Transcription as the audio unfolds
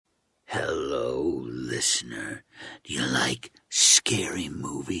Hello, listener. Do you like scary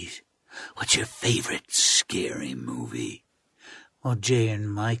movies? What's your favorite scary movie? Well, Jay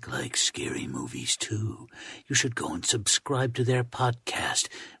and Mike like scary movies, too. You should go and subscribe to their podcast,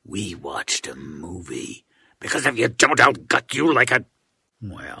 We Watched a Movie. Because if you don't, I'll gut you like a...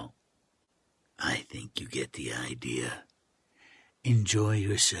 Well, I think you get the idea. Enjoy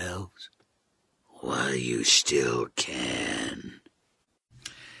yourselves while you still can.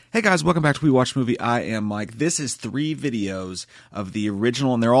 Hey guys, welcome back to We Watch Movie. I am Mike. This is 3 videos of the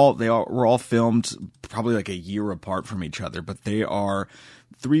original, and were all filmed probably like a year apart from each other, but they are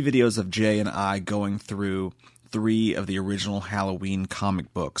 3 videos of Jay and I going through 3 of the original Halloween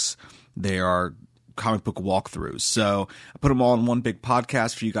comic books. They are comic book walkthroughs. So I put them all in one big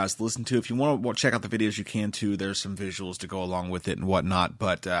podcast for you guys to listen to. If you want to check out the videos, you can too. There's some visuals to go along with it and whatnot,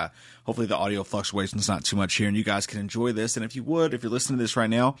 but hopefully the audio fluctuation is not too much here and you guys can enjoy this. And if you're listening to this right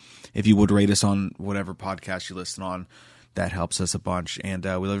now, if you would rate us on whatever podcast you listen on, that helps us a bunch. And we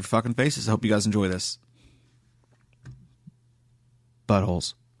love your fucking faces. I hope you guys enjoy this.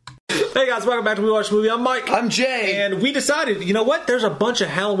 Buttholes. Hey guys, welcome back to We Watch Movie. I'm Mike. I'm Jay. And we decided, you know what? There's a bunch of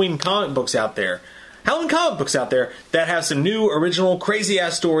Halloween comic books out there. That have some new, original,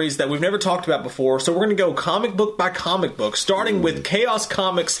 crazy-ass stories that we've never talked about before. So we're going to go comic book by comic book, starting with Chaos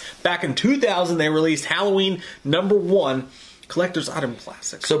Comics. Back in 2000, they released Halloween #1, Collector's Item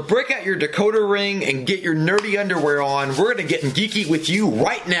Classics. So break out your decoder ring and get your nerdy underwear on. We're going to get geeky with you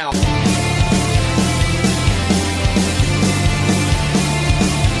right now.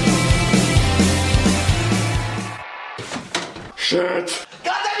 Shit.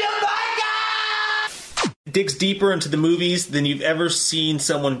 Digs deeper into the movies than you've ever seen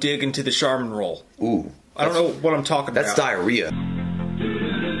someone dig into the Charmin roll. Ooh. I don't know what I'm talking about. That's diarrhea.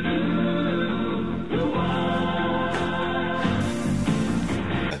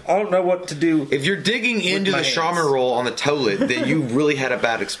 I don't know what to do. If you're digging into the Charmin roll on the toilet, then you really had a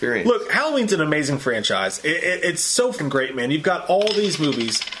bad experience. Look, Halloween's an amazing franchise. It's so fucking great, man. You've got all these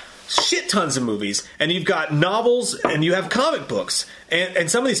movies, shit tons of movies, and you've got novels, and you have comic books.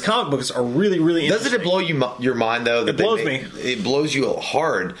 And some of these comic books are really, really interesting. Doesn't it blow your mind, though? It blows me. It blows you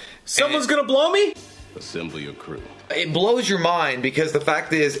hard. Someone's going to blow me? Assemble your crew. It blows your mind because the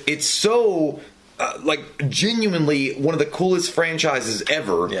fact is, it's so... genuinely one of the coolest franchises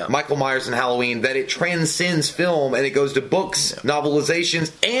ever, yeah. Michael Myers and Halloween, that it transcends film and it goes to books,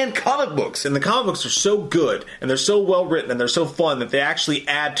 novelizations, and comic books. And the comic books are so good, and they're so well written, and they're so fun that they actually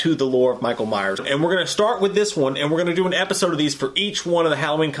add to the lore of Michael Myers. And we're going to start with this one, and we're going to do an episode of these for each one of the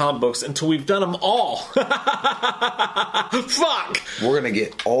Halloween comic books until we've done them all. Fuck! We're going to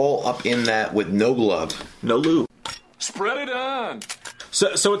get all up in that with no glove. No lube. Spread it on.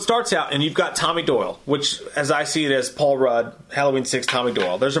 So it starts out, and you've got Tommy Doyle, which, as I see it, as Paul Rudd, Halloween 6 Tommy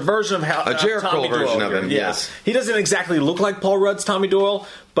Doyle. There's a version of Jericho Tommy version Doyle of him, here. yes. He doesn't exactly look like Paul Rudd's Tommy Doyle,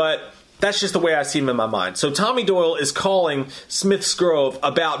 but that's just the way I see him in my mind. So Tommy Doyle is calling Smith's Grove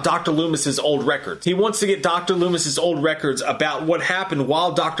about Dr. Loomis's old records. He wants to get Dr. Loomis's old records about what happened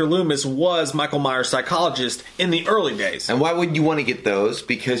while Dr. Loomis was Michael Myers' psychologist in the early days. And why would you want to get those?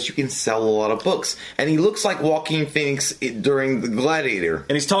 Because you can sell a lot of books. And he looks like Joaquin Phoenix during The Gladiator.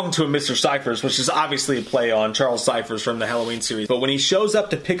 And he's talking to a Mr. Cyphers, which is obviously a play on Charles Cyphers from the Halloween series. But when he shows up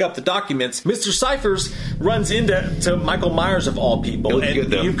to pick up the documents, Mr. Cyphers runs into Michael Myers of all people.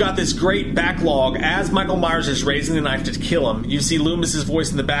 And good, you've got this great backlog as Michael Myers is raising the knife to kill him. You see Loomis's voice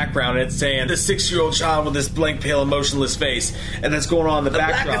in the background, and it's saying, "The 6-year-old child with this blank, pale, emotionless face," and that's going on in the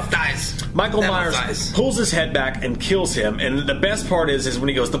backdrop. Michael Myers pulls his head back and kills him, and the best part is when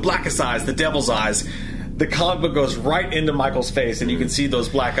he goes, "The blackest eyes, the devil's eyes," the comic book goes right into Michael's face, and you can see those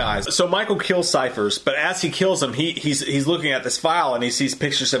black eyes. So Michael kills Cyphers, but as he kills him, he's looking at this file, and he sees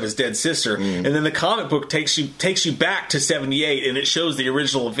pictures of his dead sister. And then the comic book takes you back to 78, and it shows the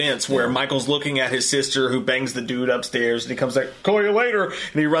original events where Michael's looking at his sister who bangs the dude upstairs, and he comes like, "Call you later,"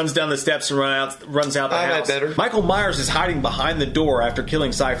 and he runs down the steps and runs out the house. Better. Michael Myers is hiding behind the door after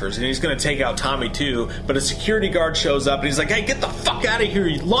killing Cyphers, and he's going to take out Tommy too, but a security guard shows up, and he's like, "Hey, get the fuck out of here,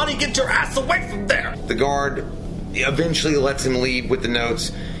 Lonnie, get your ass away from there!" The guard eventually lets him leave with the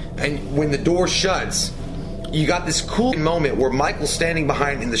notes, and when the door shuts, you got this cool moment where Michael's standing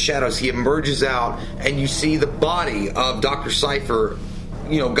behind in the shadows. He emerges out, and you see the body of Dr. Cypher,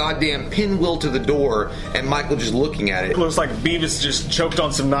 goddamn pinwheel to the door, and Michael just looking at it. It looks like Beavis just choked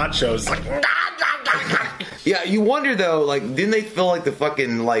on some nachos. Like, Yeah, you wonder though, like, didn't they feel like the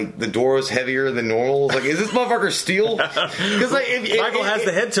fucking, like, the door was heavier than normal? Like, is this motherfucker steel? Because, like, Michael has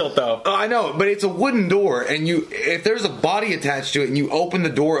the head tilt though. I know, but it's a wooden door, and if there's a body attached to it and you open the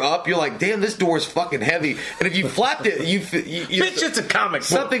door up, you're like, damn, this door is fucking heavy. And if you flapped it, Bitch, it's a comic book.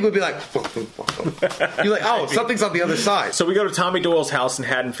 Something would be like, you're like, oh, something's on the other side. So we go to Tommy Doyle's house in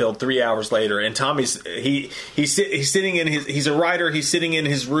Haddonfield 3 hours later, and Tommy's he's sitting in he's a writer. He's sitting in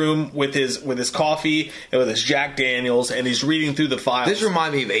his room with his coffee and with his Jack Daniels, and he's reading through the files. This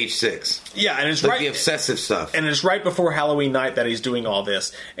reminds me of H6. Yeah, and it's like right the obsessive stuff. And it's right before Halloween night that he's doing all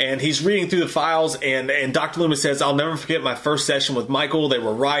this, and he's reading through the files. And Dr. Loomis says, "I'll never forget my first session with Michael. They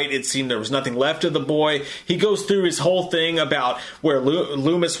were right. It seemed there was nothing left of the boy." He goes through his whole thing about where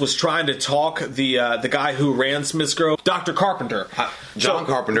Loomis was trying to talk the guy who ran Smith's Grove, Dr. Carpenter, John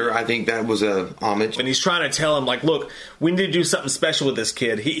Carpenter. I think that was a homage. And he's trying to tell him, like, look, we need to do something special with this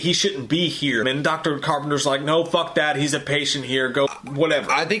kid. He shouldn't be here. And Dr. Carpenter's like, no, fuck that. He's a patient here. Go,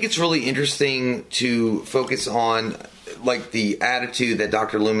 whatever. I think it's really interesting to focus on, like, the attitude that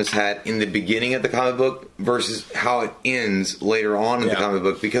Dr. Loomis had in the beginning of the comic book versus how it ends later on in the comic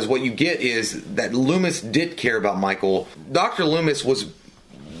book. Because what you get is that Loomis did care about Michael. Dr. Loomis was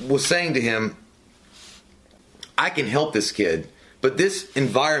saying to him, I can help this kid, but this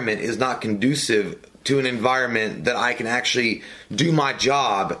environment is not conducive to an environment that I can actually do my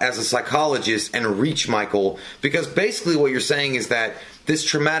job as a psychologist and reach Michael. Because basically what you're saying is that this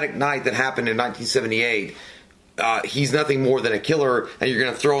traumatic night that happened in 1978, he's nothing more than a killer, and you're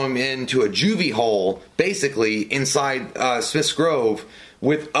going to throw him into a juvie hole, basically, inside Smith's Grove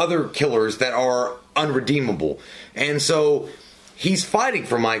with other killers that are unredeemable. And so he's fighting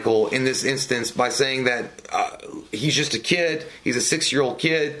for Michael in this instance by saying that he's just a kid. He's a 6-year-old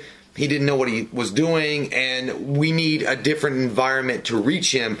kid. He didn't know what he was doing, and we need a different environment to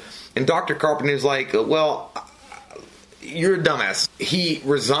reach him. And Dr. Carpenter's like, well, you're a dumbass. He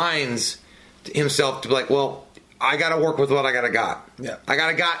resigns himself to be like, well, I got to work with what I got. Yeah. I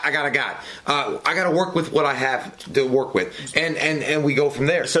got to work with what I have to work with. And we go from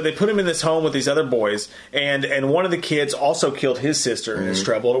there. So they put him in this home with these other boys, and one of the kids also killed his sister in his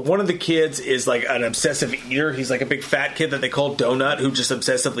trouble. One of the kids is like an obsessive eater. He's like a big fat kid that they call Donut, who just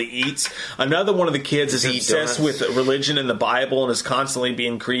obsessively eats. Another one of the kids is obsessed with religion and the Bible and is constantly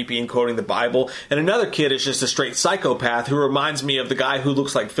being creepy and quoting the Bible. And another kid is just a straight psychopath who reminds me of the guy who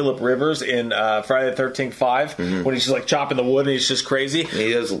looks like Philip Rivers in Friday the 13th 5, when he's just like chopping the wood and he's just crazy.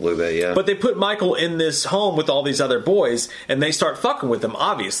 He does look like that, yeah. But they put Michael in this home with all these other boys, and they start fucking with him,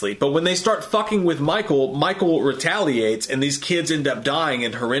 obviously. But when they start fucking with Michael, Michael retaliates, and these kids end up dying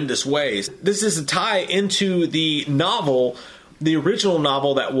in horrendous ways. This is a tie into the novel, the original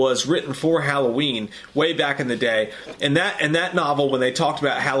novel that was written for Halloween way back in the day. And that novel, when they talked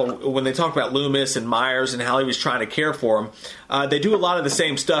about Loomis and Myers and how he was trying to care for him, they do a lot of the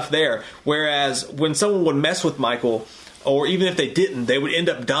same stuff there. Whereas when someone would mess with Michael, or even if they didn't, they would end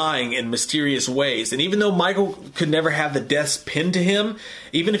up dying in mysterious ways. And even though Michael could never have the deaths pinned to him,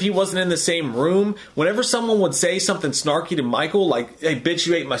 even if he wasn't in the same room, whenever someone would say something snarky to Michael, like, hey, bitch,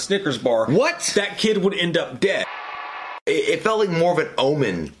 you ate my Snickers bar, what? That kid would end up dead. It felt like more of an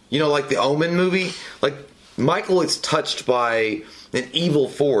Omen. You know, like the Omen movie? Like, Michael is touched by an evil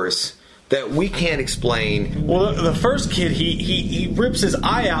force that we can't explain. Well, the first kid, he rips his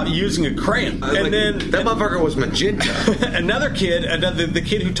eye out using a crayon. And then that motherfucker was magenta. Another kid, the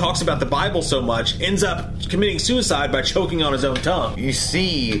kid who talks about the Bible so much, ends up committing suicide by choking on his own tongue. You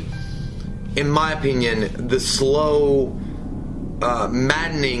see, in my opinion, the slow,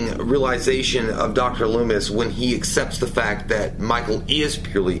 maddening realization of Dr. Loomis when he accepts the fact that Michael is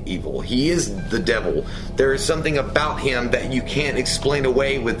purely evil. He is the devil. There is something about him that you can't explain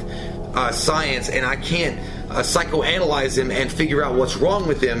away with science, and I can't psychoanalyze him and figure out what's wrong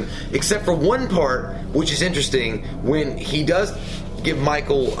with him, except for one part, which is interesting, when he does give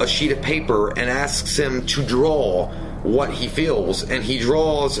Michael a sheet of paper and asks him to draw what he feels, and he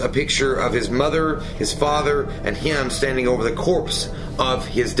draws a picture of his mother, his father, and him standing over the corpse of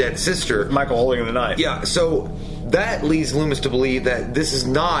his dead sister. Michael holding the knife. Yeah, so that leads Loomis to believe that this is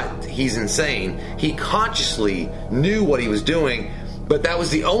not, he's insane. He consciously knew what he was doing, but that was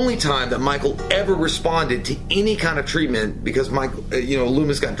the only time that Michael ever responded to any kind of treatment because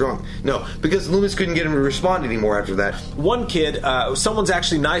Loomis got drunk. No, because Loomis couldn't get him to respond anymore after that. One kid, someone's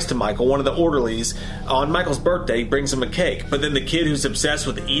actually nice to Michael, one of the orderlies, on Michael's birthday brings him a cake, but then the kid who's obsessed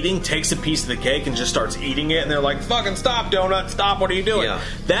with eating takes a piece of the cake and just starts eating it, and they're like, fucking stop, Donut, stop, what are you doing? Yeah.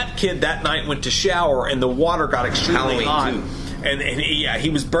 That kid that night went to shower, and the water got extremely hot. And he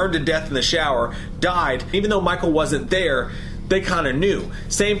was burned to death in the shower, died. Even though Michael wasn't there, they kind of knew.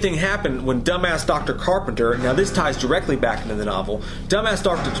 Same thing happened when dumbass Dr. Carpenter, now this ties directly back into the novel, dumbass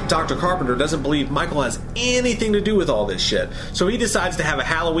Dr. Carpenter doesn't believe Michael has anything to do with all this shit. So he decides to have a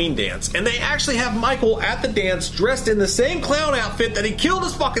Halloween dance. And they actually have Michael at the dance dressed in the same clown outfit that he killed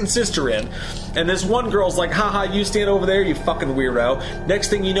his fucking sister in. And this one girl's like, haha, you stand over there, you fucking weirdo. Next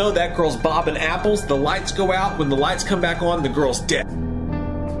thing you know, that girl's bobbing apples. The lights go out. When the lights come back on, the girl's dead.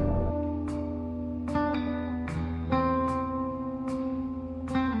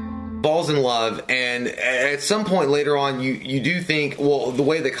 Falls in love, and at some point later on, you do think, well, the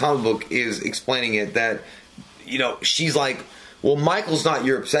way the comic book is explaining it, that, you know, she's like, well, Michael's not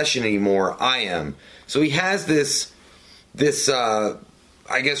your obsession anymore, I am. So he has this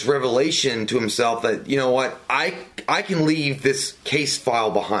I guess, revelation to himself that, you know what, I can leave this case file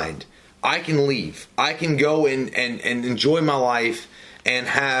behind. I can leave. I can go and enjoy my life and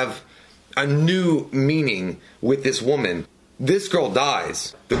have a new meaning with this woman. This girl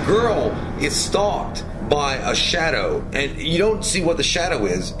dies. The girl is stalked by a shadow, and you don't see what the shadow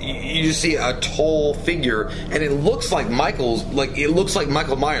is. You just see a tall figure, and it looks like Michael's. Like, it looks like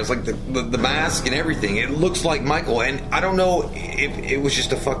Michael Myers, like the mask and everything. It looks like Michael, and I don't know if it was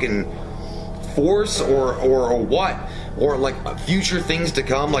just a fucking force or what, or like future things to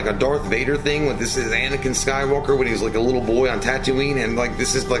come, like a Darth Vader thing. When this is Anakin Skywalker when he was like a little boy on Tatooine, and like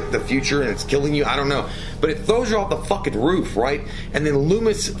this is like the future and it's killing you. I don't know, but it throws her off the fucking roof, right? And then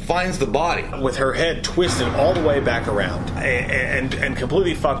Loomis finds the body with her head twisted all the way back around and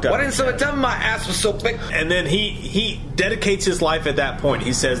completely fucked up. Why didn't someone tell me my ass was so big? And then he dedicates his life at that point.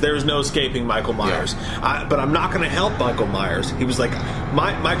 He says there is no escaping Michael Myers. Yeah. But I'm not going to help Michael Myers. He was like,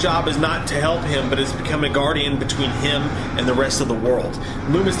 my job is not to help him, but it's become a guardian between him and the rest of the world.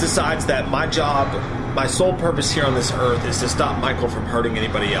 Loomis decides that my job, my sole purpose here on this earth is to stop Michael from hurting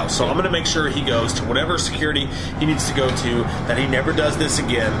anybody else. So I'm going to make sure he goes to whatever security he needs to go to, that he never does this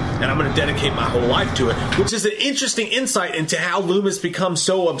again, and I'm going to dedicate my whole life to it, which is an interesting insight into how Loomis becomes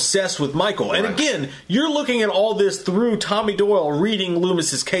so obsessed with Michael. And again, you're looking at all this through Tommy Doyle reading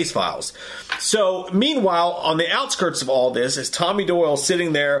Loomis's case files. So meanwhile, on the outskirts of all this is Tommy Doyle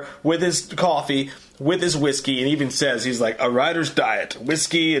sitting there with his coffee, with his whiskey, and even says he's like, a writer's diet,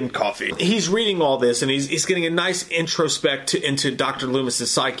 whiskey and coffee. He's reading all this, and he's getting a nice introspect into Dr. Loomis's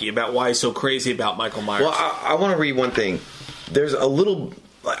psyche about why he's so crazy about Michael Myers. Well, I want to read one thing. There's a little,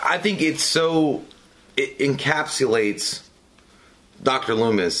 I think it encapsulates Dr.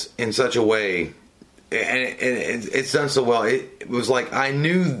 Loomis in such a way, and it's done so well. It was like I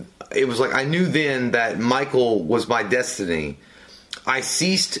knew then that Michael was my destiny. I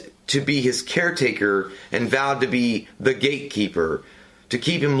ceased to be his caretaker and vowed to be the gatekeeper, to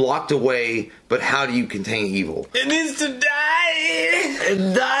keep him locked away. But how do you contain evil? It needs to die.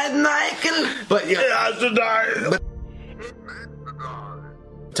 It died, Michael. But yeah, it has to die.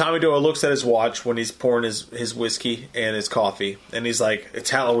 Tommy Doyle looks at his watch when he's pouring his whiskey and his coffee, and he's like, it's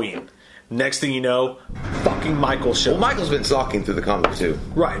Halloween. Next thing you know, fucking Michael shows up. Well, Michael's been stalking through the comic too.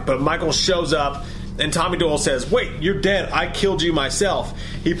 Right, but Michael shows up, and Tommy Doyle says, wait, you're dead. I killed you myself.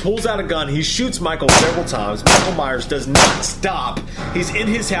 He pulls out a gun. He shoots Michael several times. Michael Myers does not stop. He's in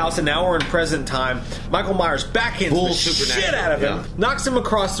his house, and now we're in present time. Michael Myers backhands the shit out of him, knocks him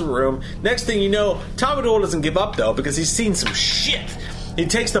across the room. Next thing you know, Tommy Doyle doesn't give up, though, because he's seen some shit. He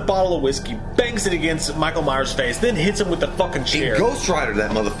takes the bottle of whiskey, bangs it against Michael Myers' face, then hits him with the fucking chair. He Ghost Rider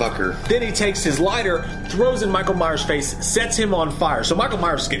that motherfucker. Then he takes his lighter, throws in Michael Myers' face, sets him on fire. So Michael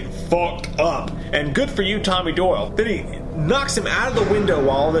Myers is getting fucked up. And good for you, Tommy Doyle. Then he knocks him out of the window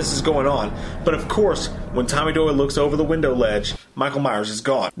while all this is going on. But of course, when Tommy Doyle looks over the window ledge, Michael Myers is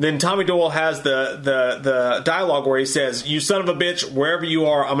gone. Then Tommy Doyle has the dialogue where he says, you son of a bitch, wherever you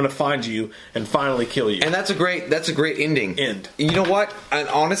are, I'm going to find you and finally kill you. And that's a great ending. End. You know what? And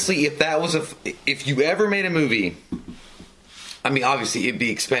honestly, if you ever made a movie, I mean, obviously it'd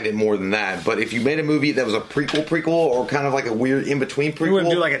be expanded more than that, but if you made a movie that was a prequel or kind of like a weird in-between prequel. You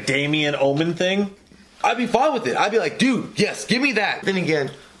wouldn't do like a Damien Omen thing? I'd be fine with it. I'd be like, dude, yes, give me that. Then again,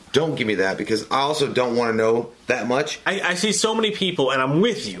 don't give me that, because I also don't want to know that much. I see so many people, and I'm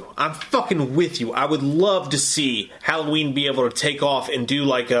with you. I'm fucking with you. I would love to see Halloween be able to take off and do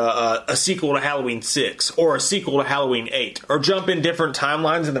like a sequel to Halloween 6 or a sequel to Halloween 8, or jump in different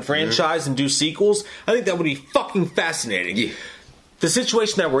timelines in the franchise and do sequels. I think that would be fucking fascinating. Yeah. The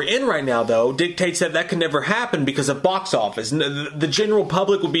situation that we're in right now, though, dictates that can never happen because of box office. The general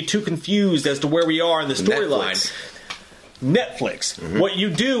public would be too confused as to where we are in the storyline. Netflix. Mm-hmm. What you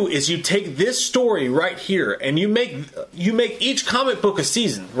do is you take this story right here and you make each comic book a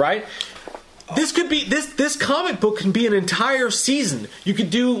season, right? This could be this comic book can be an entire season. You could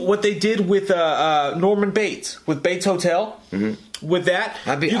do what they did with Norman Bates with Bates Hotel. With that,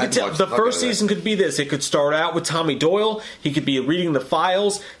 I'd you could tell watch the the fuck first out of that. season could be this. It could start out with Tommy Doyle. He could be reading the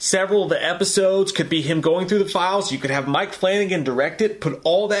files. Several of the episodes could be him going through the files. You could have Mike Flanagan direct it, put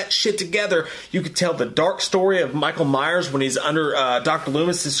all that shit together. You could tell the dark story of Michael Myers when he's under Dr.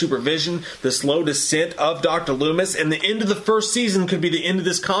 Loomis's supervision, the slow descent of Dr. Loomis, and the end of the first season could be the end of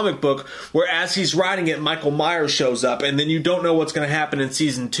this comic book, where as he's writing it, Michael Myers shows up, and then you don't know what's going to happen in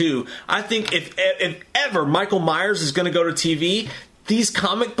season 2. I think if ever Michael Myers is going to go to TV, these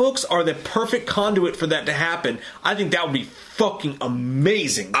comic books are the perfect conduit for that to happen. I think that would be fucking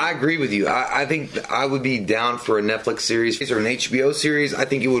amazing. I agree with you. I think I would be down for a Netflix series or an HBO series. I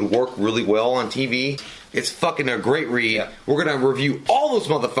think it would work really well on TV. It's fucking a great read. Yeah. We're going to review all those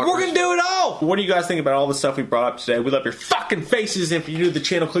motherfuckers. We're going to do it all! What do you guys think about all the stuff we brought up today? We love your fucking faces, and if you're new to the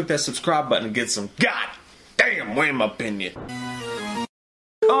channel, click that subscribe button and get some goddamn wham opinion.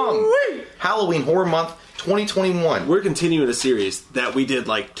 Halloween Horror Month 2021. We're continuing a series that we did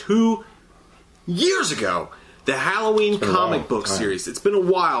like 2 years ago. The Halloween comic book series. It's been a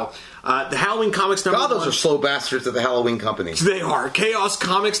while. The Halloween Comics number God, those 1. are slow bastards at the Halloween company. They are. Chaos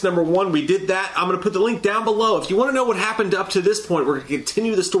Comics number 1. We did that. I'm going to put the link down below. If you want to know what happened up to this point, we're going to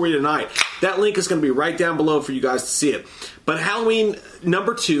continue the story tonight. That link is going to be right down below for you guys to see it. But Halloween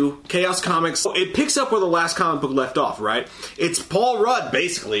number 2, Chaos Comics, it picks up where the last comic book left off, right? It's Paul Rudd,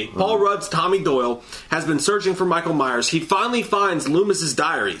 basically. Paul Rudd's Tommy Doyle has been searching for Michael Myers. He finally finds Loomis's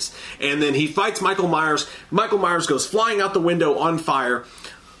diaries, and then he fights Michael Myers. Michael Myers goes flying out the window on fire.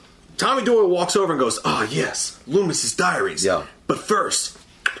 Tommy Doyle walks over and goes, "Ah, yes, Loomis's diaries. Yeah. But first,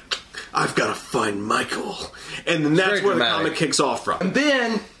 I've got to find Michael." And then that's where the comic kicks off from. And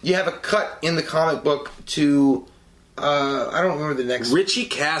then you have a cut in the comic book to I don't remember the next. Richie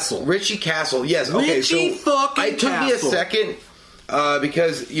Castle. Richie Castle. Yes. Okay. Richie fucking it took me a Castle. second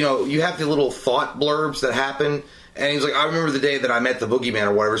because you have the little thought blurbs that happen. And he's like, I remember the day that I met the boogeyman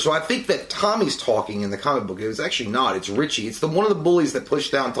or whatever. So I think that Tommy's talking in the comic book. It was actually not. It's Richie. It's one of the bullies that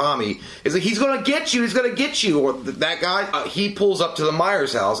pushed down Tommy. It's like, he's going to get you. He's going to get you. Or that guy, he pulls up to the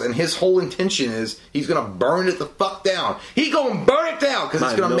Myers house, and his whole intention is he's going to burn it the fuck down. He going to burn it down because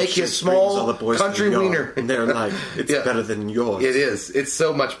it's going to make his small country wiener. And they're like, it's better than yours. It is. It's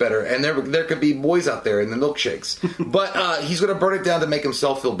so much better. And there could be boys out there in the milkshakes. But he's going to burn it down to make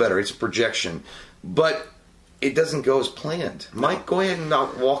himself feel better. It's a projection. But it doesn't go as planned. Mike, go ahead and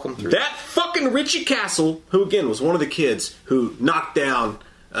walk him through that fucking Richie Castle, who again was one of the kids who knocked down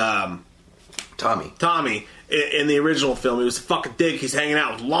Tommy in the original film. He was a fucking dick. He's hanging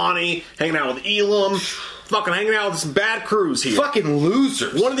out with Lonnie, hanging out with Elam, fucking hanging out with some bad crews here. Fucking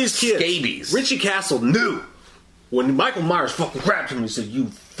losers. One of these kids, scabies. Richie Castle, knew when Michael Myers fucking grabbed him. He said, "You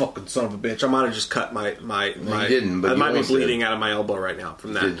fucking son of a bitch." I might have just cut my You didn't, but I you might be almost bleeding did. out of my elbow right now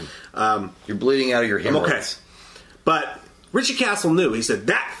from that. You're bleeding out of your hemorrhoids. Okay. But Richie Castle knew. He said,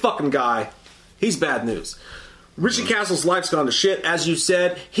 that fucking guy, he's bad news. Richie Castle's life's gone to shit. As you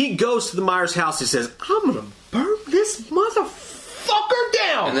said, he goes to the Myers house. He says, I'm going to burn this motherfucker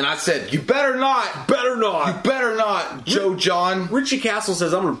down. And then I said, you better not. Better not. You better not, Joe John. Richie Castle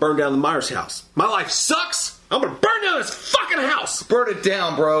says, I'm going to burn down the Myers house. My life sucks. I'm going to burn down this fucking house. Burn it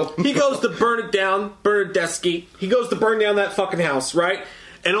down, bro. He goes to burn it down. Bernadeschi. He goes to burn down that fucking house, right?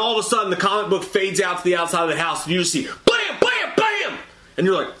 And all of a sudden, the comic book fades out to the outside of the house, and you just see, blam, blam, bam! And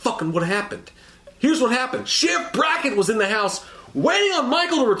you're like, fucking what happened? Here's what happened. Sheriff Brackett was in the house, waiting on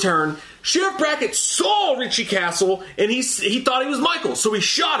Michael to return. Sheriff Brackett saw Richie Castle, and he thought he was Michael, so he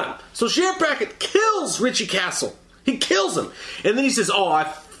shot him. So Sheriff Brackett kills Richie Castle. He kills him. And then he says, oh,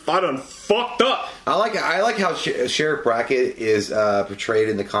 I done fucked up. I like how Sheriff Brackett is portrayed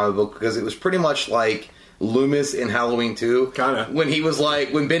in the comic book, because it was pretty much like Loomis in Halloween 2. Kinda. When he was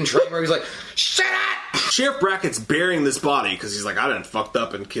like, when Ben Tramer, he was like, shut up! Sheriff Brackett's burying this body because he's like, I done fucked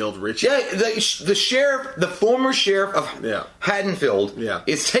up and killed Richie. Yeah, the sheriff, the former sheriff of Haddonfield,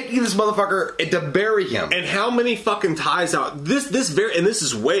 is taking this motherfucker to bury him. And how many fucking ties out? This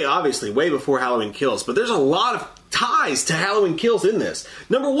is way, obviously, way before Halloween Kills, but there's a lot of ties to Halloween Kills in this.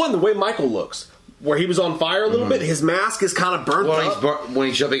 Number one, the way Michael looks. Where he was on fire a little bit, his mask is kind of burnt up. When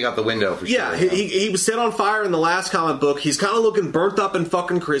he's jumping out the window, for sure. Yeah, he was set on fire in the last comic book. He's kind of looking burnt up and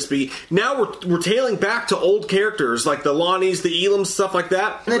fucking crispy. Now we're tailing back to old characters like the Lonnies, the Elams, stuff like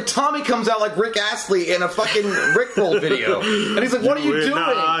that. And then Tommy comes out like Rick Astley in a fucking Rickroll video, and he's like, "What are you doing?"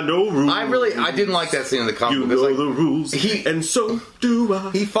 No rules. I didn't like that scene in the comic book. You know like, the rules, and so do I.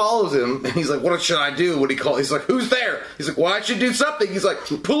 He follows him, and he's like, "What should I do?" He's like, "Who's there?" He's like, "Well, I should do something." He's like,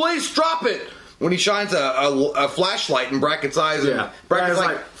 "Police, drop it." when he shines a flashlight in Brackett's eyes, and Brackett's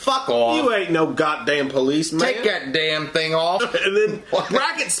like, fuck off. You ain't no goddamn policeman. Take that damn thing off. And then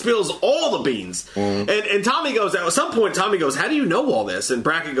Brackett spills all the beans. And Tommy goes, at some point, Tommy goes, how do you know all this? And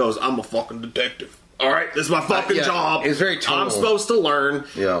Brackett goes, I'm a fucking detective. All right, this is my fucking job. It's very tonal. I'm supposed to learn.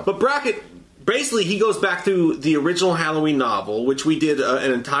 Yeah. But Brackett, basically, he goes back through the original Halloween novel, which we did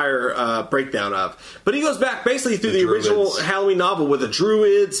an entire breakdown of. But he goes back basically through the original Halloween novel with the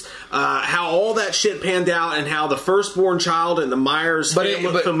Druids, how all that shit panned out, and how the firstborn child in the Myers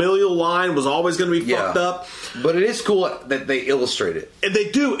familial line was always going to be fucked up. But it is cool that they illustrate it. And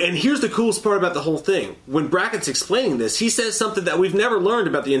they do. And here's the coolest part about the whole thing. When Brackett's explaining this, he says something that we've never learned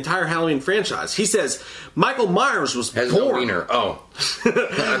about the entire Halloween franchise. He says, Michael Myers was born. No wiener. Oh.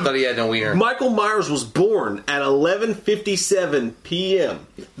 I thought he had no wiener. Michael Myers was born at 11:57 p.m.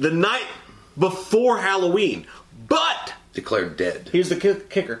 the night before Halloween. But declared dead. Here's the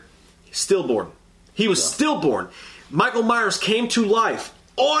kicker. Stillborn. He was stillborn. Michael Myers came to life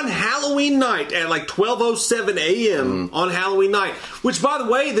on Halloween night at like 12:07 a.m. on Halloween night. Which, by the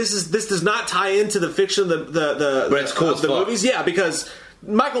way, this does not tie into the fiction of but it's cool the movies. Yeah, because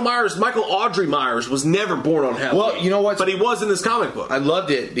Michael Audrey Myers was never born on Halloween. Well, you know what? But he was in this comic book. I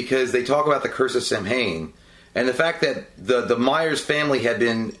loved it because they talk about the curse of Samhain and the fact that the Myers family had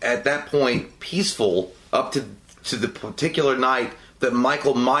been at that point peaceful up to the particular night that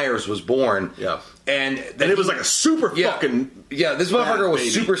Michael Myers was born. Yeah. And it was like a super fucking... Yeah, this motherfucker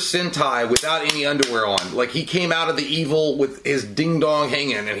was super Sentai without any underwear on. Like, he came out of the evil with his ding-dong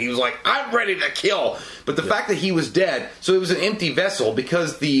hanging, and he was like, I'm ready to kill. But the fact that he was dead, so it was an empty vessel,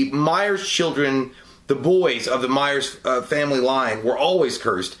 because the Myers children, the boys of the Myers family line, were always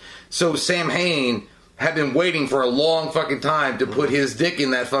cursed. So Sam Hain had been waiting for a long fucking time to put his dick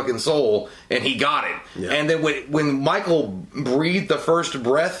in that fucking soul, and he got it. Yeah. And then when Michael breathed the first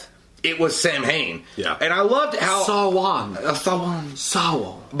breath, it was Sam Hain. Yeah. And I loved how... Sawan.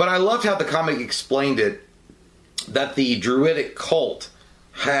 But I loved how the comic explained it, that the Druidic cult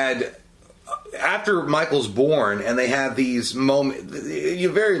had... After Michael's born, and they had these moments...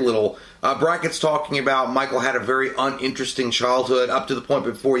 Very little. Brackett's talking about Michael had a very uninteresting childhood up to the point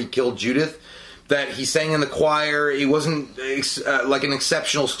before he killed Judith. That he sang in the choir, he wasn't like an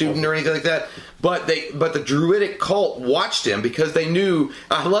exceptional student or anything like that. But the Druidic cult watched him because they knew.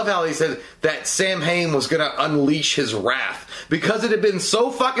 I love how they said that Sam Hain was going to unleash his wrath because it had been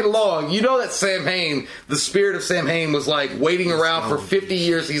so fucking long. You know that Sam Hain, the spirit of Sam Hain, was like waiting around for 50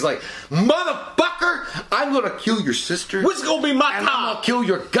 years. He's like, motherfucker, I'm going to kill your sister. What's going to be my time? I'm going to kill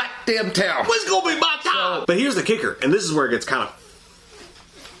your goddamn town. What's going to be my time? But here's the kicker, and this is where it gets kind of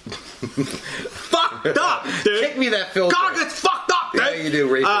fucked up, dude. Kick me that filter. God gets fucked up, dude. Yeah, you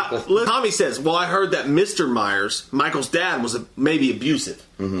do, Ray. Tommy says, well, I heard that Mr. Myers, Michael's dad, was maybe abusive.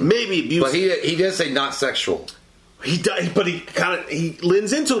 Maybe abusive. But he does say not sexual. He does, but he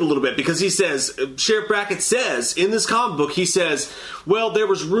leans into it a little bit because he says, Sheriff Brackett says, in this comic book, he says, well, there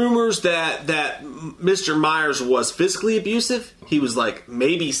was rumors that Mr. Myers was physically abusive. He was like,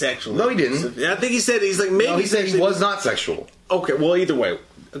 maybe sexually No, he abusive. didn't. I think he said, he's like, maybe No, he said he was abusive. not sexual. Okay, well, either way.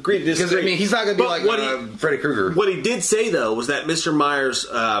 Agree to disagree. Because, I mean, he's not going to be like Freddy Krueger. What he did say, though, was that Mr. Myers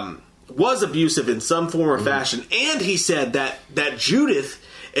was abusive in some form or fashion. And he said that Judith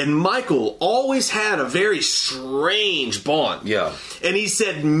and Michael always had a very strange bond. Yeah. And he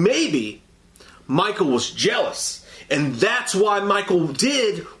said maybe Michael was jealous. And that's why Michael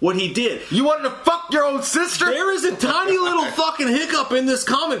did what he did. You wanted to fuck your own sister? There is a tiny little fucking hiccup in this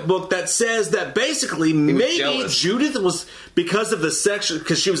comic book that says that basically maybe jealous. Judith was because of the sexual,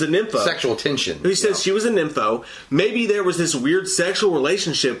 because she was a nympho. Sexual tension. He says she was a nympho. Maybe there was this weird sexual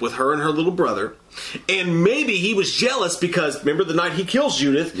relationship with her and her little brother. And maybe he was jealous because, remember the night he kills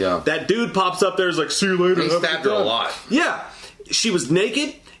Judith? Yeah. That dude pops up there and is like, see you later. He stabbed her a lot. Yeah. She was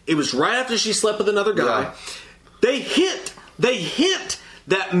naked. It was right after she slept with another guy. Yeah. They hint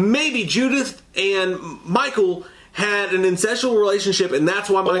that maybe Judith and Michael had an incestual relationship, and that's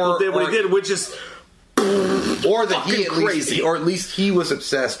why Michael did what he did, which is or that he crazy. Or at least he was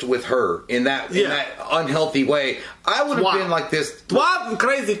obsessed with her in that unhealthy way. I would have been like this. What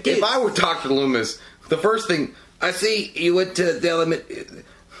crazy kid. If I were Dr. Loomis, the first thing I see, you went to the element.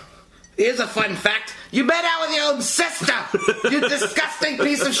 Here's a fun fact. You met out with your own sister. You disgusting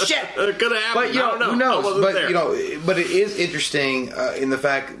piece of shit. It could have happened. But who knows? But but it is interesting in the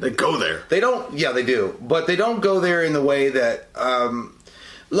fact they go there. They don't. Yeah, they do. But they don't go there in the way that,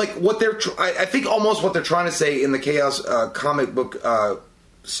 like what they're. I think almost what they're trying to say in the Chaos comic book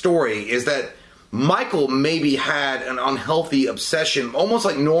story is that Michael maybe had an unhealthy obsession, almost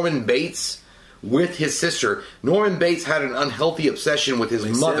like Norman Bates, with his sister. Norman Bates had an unhealthy obsession with his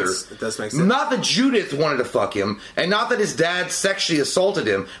mother. Sense. It does make sense. Not that Judith wanted to fuck him, and not that his dad sexually assaulted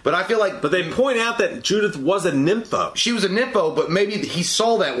him, but I feel like... But they point out that Judith was a nympho. She was a nympho, but maybe he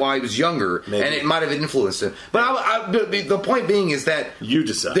saw that while he was younger, and it might have influenced him. But the point being is that... You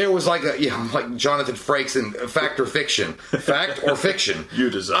decide. There was like like Jonathan Frakes in Fact or Fiction. Fact or Fiction. You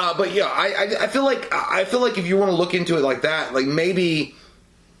decide. But yeah, I feel like if you want to look into it like that, like maybe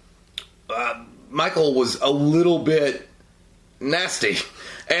Michael was a little bit nasty.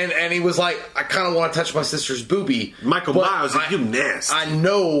 And he was like, I kind of want to touch my sister's boobie. Michael Myers, you nasty. I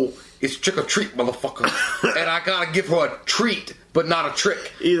know it's trick or treat, motherfucker. And I got to give her a treat, but not a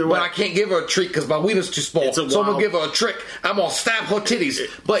trick. Either way. But I can't give her a treat because my wiener's too small. So I'm going to give her a trick. I'm going to stab her titties.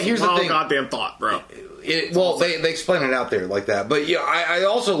 But here's the thing. Goddamn thought, bro. They explain it out there like that. But yeah, I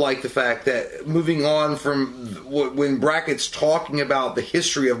also like the fact that moving on from when Brackett's talking about the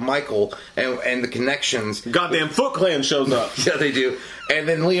history of Michael and the connections. Goddamn Foot Clan shows up. Yeah, they do. And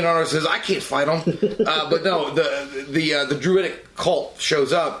then Leonardo says, I can't fight him. But no, the Druidic cult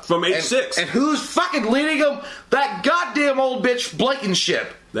shows up. From age 6. And who's fucking leading them? That goddamn old bitch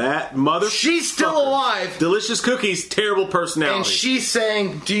Blankenship. That mother. She's still alive. Delicious cookies, terrible personality. And she's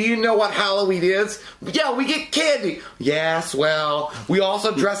saying, do you know what Halloween is? Yeah, we get candy. Yes, well, we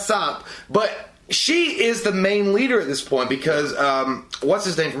also dress up. But she is the main leader at this point because what's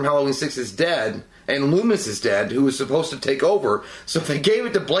his name from Halloween 6 is dead. And Loomis is dead, who was supposed to take over. So they gave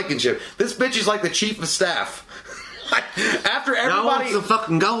it to Blankenship. This bitch is like the chief of staff. After everybody... the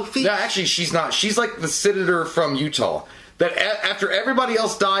fucking gold feet. No, actually, she's not. She's like the senator from Utah. That after everybody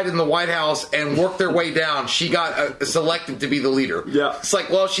else died in the White House and worked their way down, she got selected to be the leader. Yeah. It's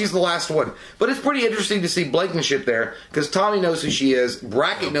like, well, she's the last one. But it's pretty interesting to see Blankenship there, because Tommy knows who she is,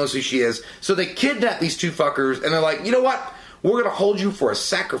 Brackett knows who she is, so they kidnap these two fuckers, and they're like, you know what? We're going to hold you for a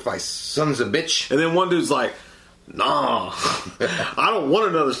sacrifice, sons of bitch. And then one dude's like, nah, I don't want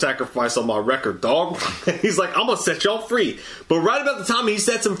another sacrifice on my record, dog. He's like, I'm going to set y'all free. But right about the time he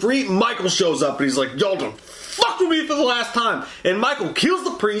sets him free, Michael shows up and he's like, y'all done fucked with me for the last time. And Michael kills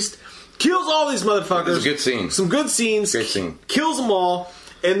the priest, kills all these motherfuckers. It's a good scene. Some good scenes. Great scene. Kills them all.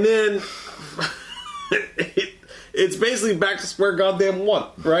 And then... It's basically back to square goddamn one,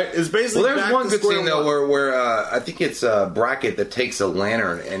 right? It's basically there's back one to good square scene though one. where I think it's Brackett that takes a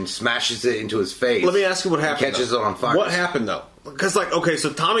lantern and smashes it into his face. Let me ask you what happened. Catches it on fire. What happened though? Because like, okay,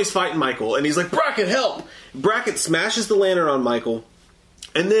 so Tommy's fighting Michael, and he's like, Brackett, help! Brackett smashes the lantern on Michael,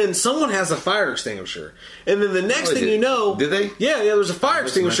 and then someone has a fire extinguisher, and then the next thing you know, did they? Yeah, there's a fire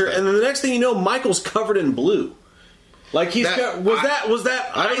extinguisher, and then the next thing you know, Michael's covered in blue. Like was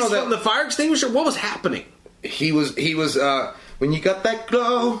that I don't ice know that- from the fire extinguisher? What was happening? He was when you got that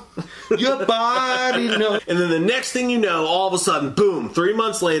glow, your body knows. And then the next thing you know, all of a sudden, boom, 3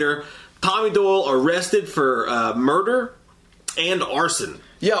 months later, Tommy Doyle arrested for murder and arson.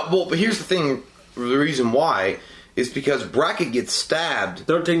 Yeah, well, but here's the thing. The reason why is because Brackett gets stabbed.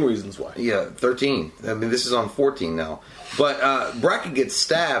 13 reasons why. Yeah, 13. I mean, this is on 14 now. But Brackett gets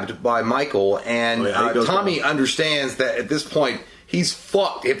stabbed by Michael, and Tommy understands that at this point, he's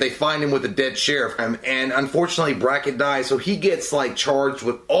fucked if they find him with a dead sheriff. And unfortunately, Brackett dies, so he gets like charged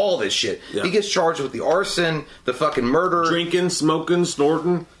with all this shit. Yeah. He gets charged with the arson, the fucking murder. Drinking, smoking,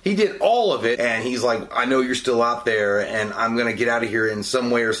 snorting. He did all of it, and he's like, I know you're still out there, and I'm going to get out of here in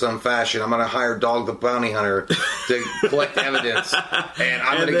some way or some fashion. I'm going to hire Dog the Bounty Hunter to collect evidence, and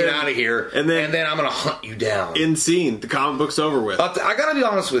I'm going to get out of here, and then I'm going to hunt you down. End scene. The comic book's over with. I got to be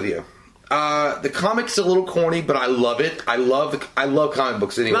honest with you. The comic's a little corny, but I love it. I love comic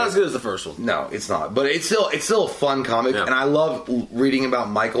books anyway. Not as good as the first one. No, it's not. But it's still a fun comic, and I love reading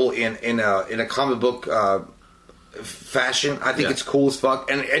about Michael in a comic book fashion. I think it's cool as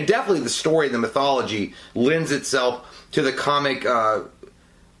fuck, and definitely the story and the mythology lends itself to the comic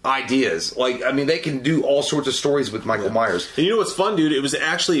ideas. Like, I mean, they can do all sorts of stories with Michael Myers. And you know what's fun, dude? It was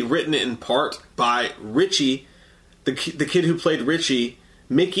actually written in part by Richie, the kid who played Richie.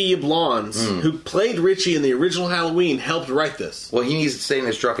 Mickey Yablons, who played Richie in the original Halloween, helped write this. Well, he needs to stay in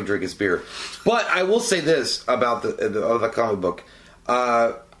his truck and drink his beer. But I will say this about the comic book.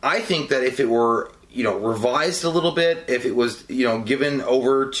 I think that if it were, revised a little bit, if it was, given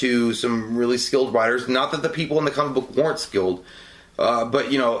over to some really skilled writers, not that the people in the comic book weren't skilled, but,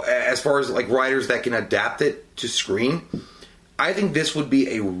 as far as like writers that can adapt it to screen, I think this would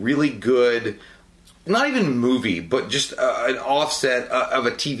be a really good not even movie, but just an offset of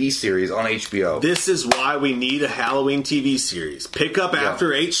a TV series on HBO. This is why we need a Halloween TV series. Pick up after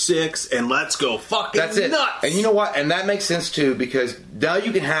H6 and let's go fucking That's it. nuts. And you know what? And that makes sense too, because now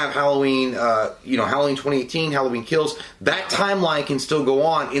you can have Halloween, Halloween 2018, Halloween Kills. That timeline can still go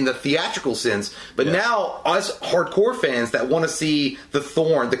on in the theatrical sense. But now, us hardcore fans that want to see the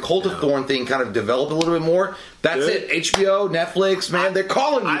Thorn, the Cult of Thorn thing kind of develop a little bit more, that's it. HBO, Netflix, man, they're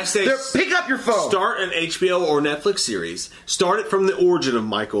calling you. I say pick up your phone. Start an HBO or Netflix series. Start it from the origin of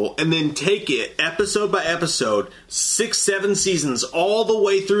Michael, and then take it episode by episode, 6-7 seasons, all the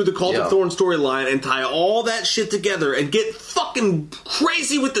way through the Cult of Thorn storyline, and tie all that shit together and get fucking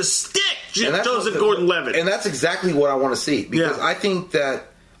crazy with the stick, Joseph Gordon-Levitt. And that's exactly what I want to see, because I think that,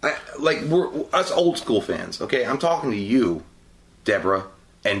 we're us old school fans. Okay, I'm talking to you, Deborah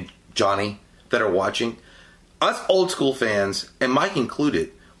and Johnny, that are watching. Us old school fans, and Mike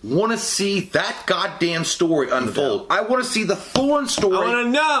included, want to see that goddamn story unfold. I want to see the Thorn story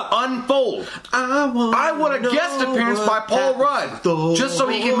unfold. I want a guest appearance by Paul Rudd, just so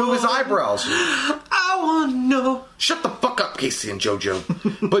he can move his eyebrows. I want to know. Shut the fuck up, Casey and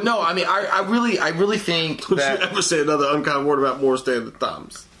JoJo. But no, I mean, I really think Don't that... you ever say another unkind word about Morris Day at the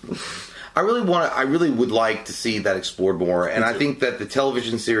Times. I really would like to see that explored more, and I think that the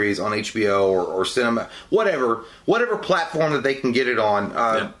television series on HBO or cinema, whatever platform that they can get it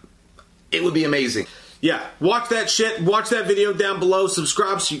on, it would be amazing. Yeah, watch that shit. Watch that video down below.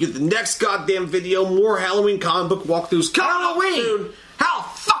 Subscribe so you get the next goddamn video. More Halloween comic book walkthroughs coming up soon. How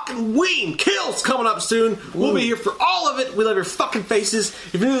fucking Ween Kills coming up soon. We'll be here for all of it. We love your fucking faces.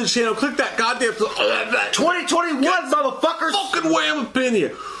 If you're new to the channel, click that goddamn 2021, motherfuckers. Fucking wham pin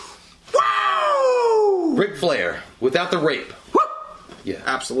you. Woo! Ric Flair without the rape. Woo! Yeah,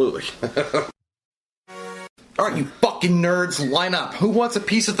 absolutely. All right, you fucking nerds, line up. Who wants a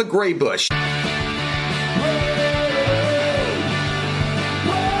piece of the gray bush?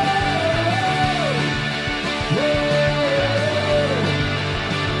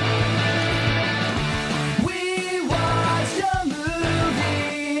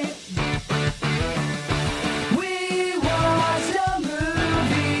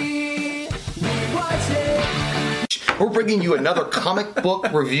 We're bringing you another comic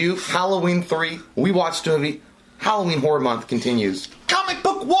book review, Halloween 3. We watched a movie. Halloween Horror Month continues. Comic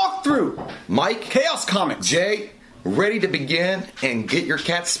book walkthrough. Mike. Chaos Comics. Jay, ready to begin and get your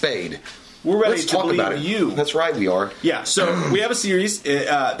cat spayed. We're ready Let's to talk believe about it. you. That's right, we are. Yeah, so we have a series.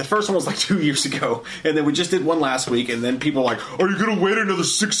 The first one was like 2 years ago, and then we just did one last week, and then people are like, are you going to wait another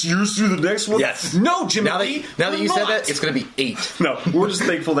 6 years through the next one? Yes. No, Jimmy. Now that you said that, it's going to be 8. No, we're just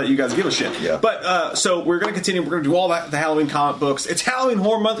thankful that you guys give a shit. Yeah. But, so we're going to continue. We're going to do all the Halloween comic books. It's Halloween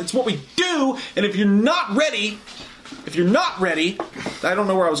Horror Month. It's what we do, and if you're not ready, I don't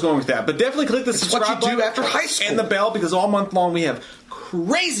know where I was going with that, but definitely click the subscribe what you do button after high school. and the bell, because all month long we have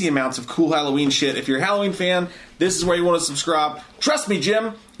crazy amounts of cool Halloween shit. If you're a Halloween fan, this is where you want to subscribe. Trust me,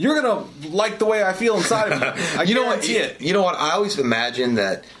 Jim, you're going to like the way I feel inside of you. I guarantee it. You know what? I always imagine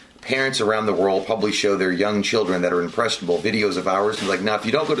that parents around the world probably show their young children that are impressionable videos of ours and be like, now, if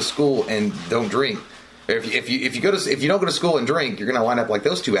you don't go to school and don't drink, if you don't go to school and drink, you're going to wind up like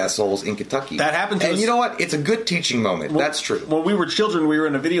those two assholes in Kentucky. That happened to us. And you know what? It's a good teaching moment. That's true. When we were children, we were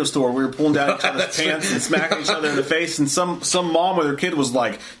in a video store. We were pulling down each other's pants and smacking each other in the face. And some mom with her kid was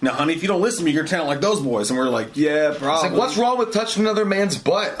like, "Now, honey, if you don't listen to me, you're turning out like those boys." And we were like, "Yeah, probably." It's like, what's wrong with touching another man's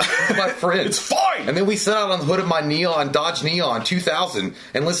butt, my friend? It's fine. And then we sat out on the hood of my Dodge Neon 2000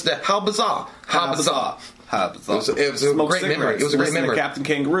 and listened to How Bizarre. How Bizarre. It was a great memory. It was a great memory. Captain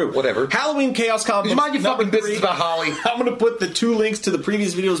Kangaroo. Whatever. Halloween Chaos Comics. You mind your fucking business about Holly? I'm going to put the 2 links to the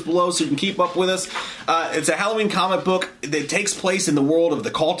previous videos below so you can keep up with us. It's a Halloween comic book that takes place in the world of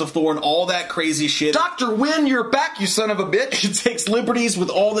the Cult of Thorn, all that crazy shit. Dr. Wynn, you're back, you son of a bitch. It takes liberties with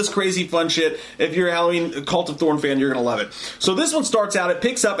all this crazy fun shit. If you're a Halloween Cult of Thorn fan, you're going to love it. So this one starts out, it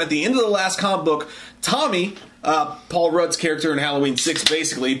picks up at the end of the last comic book. Tommy, Paul Rudd's character in Halloween 6,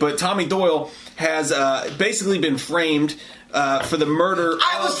 basically, but Tommy Doyle has basically been framed for the murder.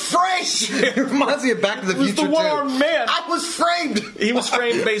 I was framed. It reminds me of Back to the Future. The one-armed man. I was framed. He was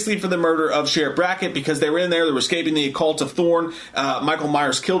framed basically for the murder of Sheriff Brackett because they were in there. They were escaping the Cult of Thorn. Michael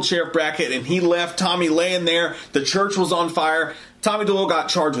Myers killed Sheriff Brackett, and he left Tommy laying there. The church was on fire. Tommy Doyle got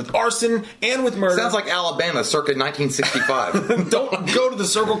charged with arson and with murder. Sounds like Alabama, circa 1965. Don't go to the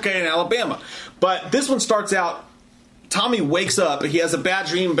Circle K in Alabama. But this one starts out. Tommy wakes up. He has a bad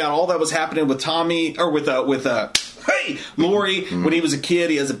dream about all that was happening with Tommy, or with hey, hey, Laurie, when he was a kid,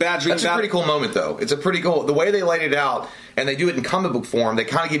 he has a bad dream. That's a pretty cool moment, though. It's a pretty cool... The way they laid it out, and they do it in comic book form, they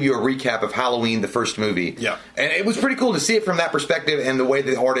kind of give you a recap of Halloween, the first movie. Yeah. And it was pretty cool to see it from that perspective, and the way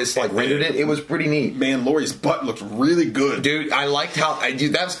the artist rendered it. It was pretty neat. Man, Laurie's butt looked really good. Dude, I liked how...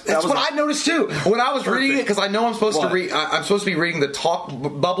 That's what I noticed, too. When I was reading it, because I know I'm supposed to read... I'm supposed to be reading the talk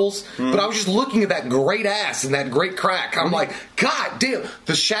bubbles, but I was just looking at that great ass and that great crack. I'm like, God damn,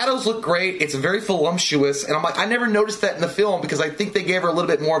 the shadows look great. It's very voluptuous, and I'm like, I never noticed that in the film because I think they gave her a little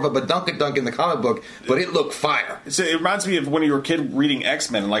bit more of a badunkadunk in the comic book, but it looked fire. So it reminds me of when you were a kid reading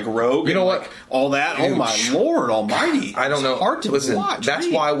X-Men, like Rogue. You know what? Like all that. Dude, oh my Lord Almighty! I don't know. It's hard to Listen, watch. that's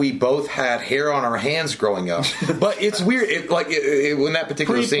why we both had hair on our hands growing up. But it's weird. In that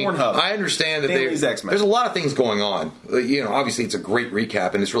particular scene, Pre-Pornhub. I understand that Danny's X-Men. there's a lot of things going on. Obviously it's a great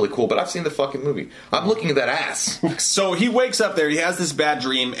recap and it's really cool. But I've seen the fucking movie. I'm looking at that ass. So he wakes up there, he has this bad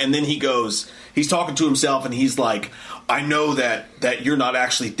dream, and then he's talking to himself, and he's like, I know that you're not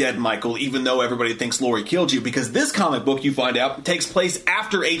actually dead, Michael, even though everybody thinks Laurie killed you, because this comic book, you find out, takes place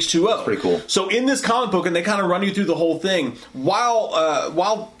after H2O. That's pretty cool. So in this comic book, and they kind of run you through the whole thing,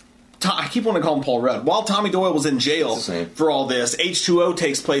 while I keep wanting to call him Paul Rudd. While Tommy Doyle was in jail for all this, H2O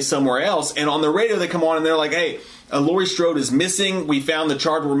takes place somewhere else, and on the radio they come on and they're like, hey, Laurie Strode is missing. We found the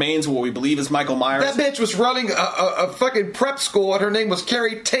charred remains of what we believe is Michael Myers. That bitch was running a fucking prep school, and her name was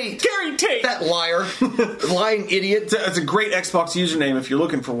Carrie Tate. Carrie Tate! That liar. Lying idiot. It's a great Xbox username if you're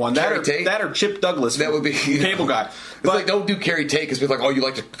looking for one. Carrie Tate? That or Chip Douglas. That would be... Cable Guy. It's like, don't do Carrie Tate because people are like, oh, you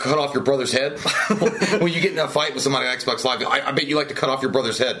like to cut off your brother's head? When you get in a fight with somebody on Xbox Live, I bet you like to cut off your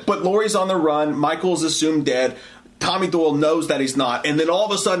brother's head. But Laurie's on the run. Michael's assumed dead. Tommy Doyle knows that he's not. And then all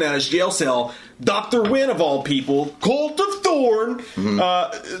of a sudden at his jail cell, Dr. Wynn, of all people, Colt of Thorn,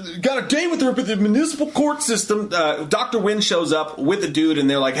 got a date with her at the municipal court system. Dr. Wynn shows up with a dude, and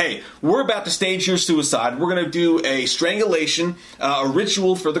they're like, hey, we're about to stage your suicide. We're going to do a strangulation, a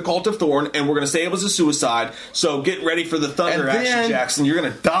ritual for the Cult of Thorn, and we're going to say it was a suicide. So get ready for the thunder action, Jackson. You're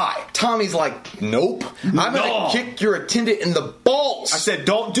going to die. Tommy's like, nope. I'm going to kick your attendant in the balls. I said,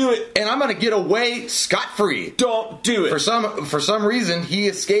 don't do it. And I'm going to get away scot-free. Don't do it. For some reason, he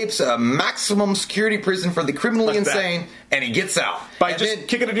escapes a maximum security prison for the criminally insane, and he gets out. By just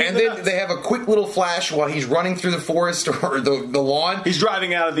kicking a dude in the nuts. They have a quick little flash while he's running through the forest or the lawn. He's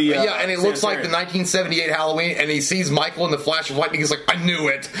driving out of the... and it looks like the 1978 Halloween, and he sees Michael in the flash of lightning. He's like, I knew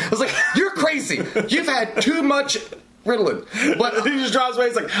it. I was like, you're crazy. You've had too much... Ritalin. But he just drives away.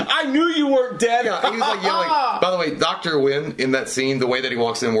 He's like, I knew you weren't dead. Yeah, he's like yelling. By the way, Dr. Wynn, in that scene, the way that he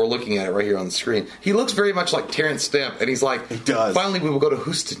walks in, we're looking at it right here on the screen. He looks very much like Terrence Stamp, and he's like, he does. Finally, we will go to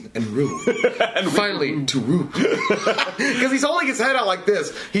Houston and Rue. Finally, to Rue. Because he's holding his head out like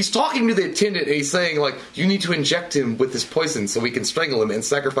this. He's talking to the attendant, and he's saying, like, you need to inject him with this poison so we can strangle him and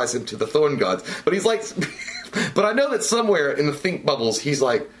sacrifice him to the thorn gods. But he's like, but I know that somewhere in the think bubbles, he's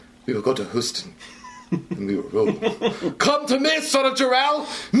like, we will go to Houston. And we were come to me, son of Jarrell!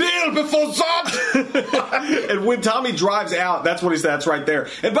 Kneel before Zod! And when Tommy drives out, that's what he says right there.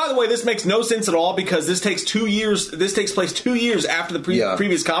 And by the way, this makes no sense at all because this takes 2 years. This takes place 2 years after the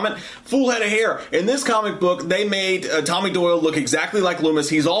previous comic. Full head of hair. In this comic book, they made Tommy Doyle look exactly like Loomis.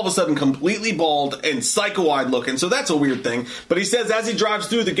 He's all of a sudden completely bald and psycho-eyed looking, so that's a weird thing. But he says as he drives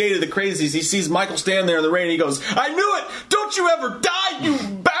through the gate of the crazies, he sees Michael stand there in the rain, and he goes, I knew it! Don't you ever die, you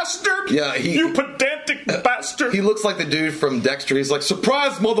bastard! Yeah, you pedantic bastard! He looks like the dude from Dexter. He's like,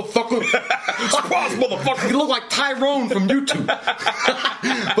 surprise, motherfucker! Surprise, motherfucker! You look like Tyrone from YouTube.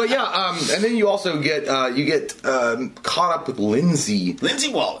 But yeah, and then you also get caught up with Lindsay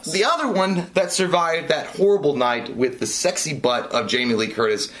Wallace, the other one that survived that horrible night with the sexy butt of Jamie Lee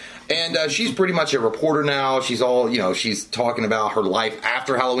Curtis. And she's pretty much a reporter now. She's she's talking about her life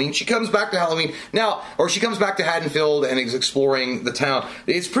after Halloween. She comes back to Halloween now, or she comes back to Haddonfield and is exploring the town.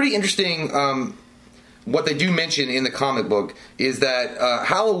 It's pretty interesting. What they do mention in the comic book is that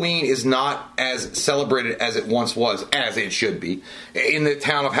Halloween is not as celebrated as it once was, as it should be, in the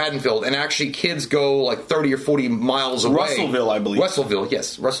town of Haddonfield. And actually, kids go like 30 or 40 miles away. Russellville, I believe. Russellville,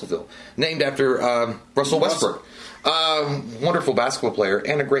 yes, Russellville. Named after Russell Westbrook. Wonderful basketball player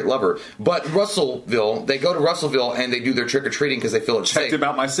and a great lover. But Russellville, they go to Russellville and they do their trick-or-treating because they feel it's safe. Checked him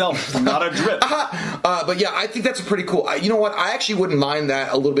out myself. Not a drip. But yeah, I think that's a pretty cool... you know what? I actually wouldn't mind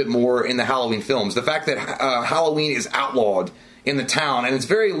that a little bit more in the Halloween films. The fact that Halloween is outlawed in the town, and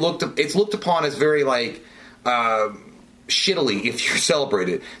it's looked upon as very, like... shittily if you celebrate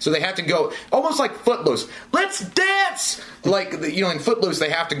it. So they have to go, almost like Footloose. Let's dance! Like, in Footloose, they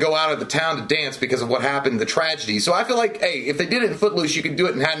have to go out of the town to dance because of what happened, the tragedy. So I feel like, hey, if they did it in Footloose, you could do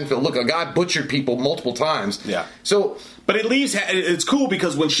it in Haddonfield. Look, a guy butchered people multiple times. Yeah. So, But it leaves. It's cool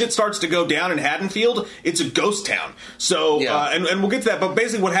because when shit starts to go down in Haddonfield, it's a ghost town. So, and we'll get to that. But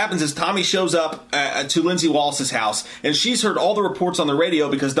basically, what happens is Tommy shows up to Lindsay Wallace's house, and she's heard all the reports on the radio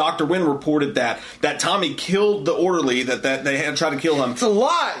because Dr. Wynn reported that Tommy killed the orderly, that they had tried to kill him. It's a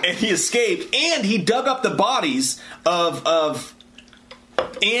lie, and he escaped, and he dug up the bodies of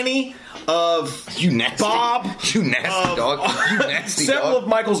Annie. Of you nasty Bob, you nasty dog, you nasty several dog. of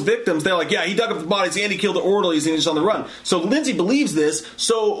Michael's victims. They're like, yeah, he dug up the bodies, and he killed the orderlies, and he's on the run. So Lindsay believes this.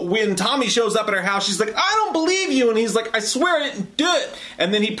 So when Tommy shows up at her house, she's like, I don't believe you, and he's like, I swear I didn't do it.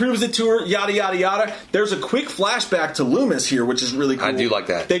 And then he proves it to her. Yada yada yada. There's a quick flashback to Loomis here, which is really cool. I do like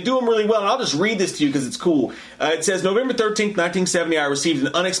that. They do them really well, and I'll just read this to you because it's cool. It says, November 13th, 1970, I received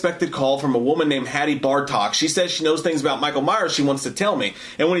an unexpected call from a woman named Hattie Bartok. She says she knows things about Michael Myers she wants to tell me.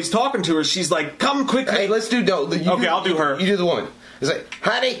 And when he's talking to her, she's like, come quickly. Hey, let's do I'll do her. You do the woman. It's like,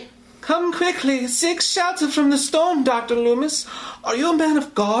 Hattie, come quickly. 6 shelter from the storm, Dr. Loomis. Are you a man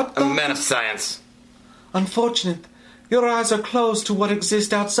of God? I'm a man of science. Unfortunate. Your eyes are closed to what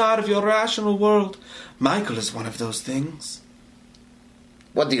exists outside of your rational world. Michael is one of those things.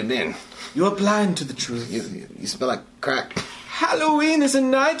 What do you mean? You are blind to the truth. You smell like crack. Halloween is a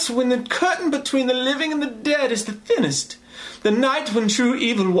night when the curtain between the living and the dead is the thinnest. The night when true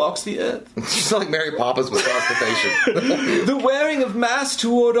evil walks the earth. You sound like Mary Poppins with constipation. The wearing of masks to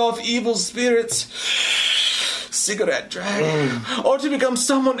ward off evil spirits, cigarette drag, or to become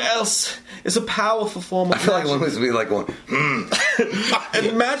someone else is a powerful form of I feel magic. like one was be like going,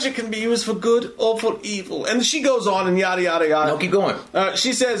 And magic can be used for good or for evil. And she goes on and yada yada yada. No, keep going.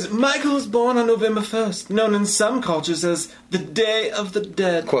 She says, Michael was born on November 1st, known in some cultures as the Day of the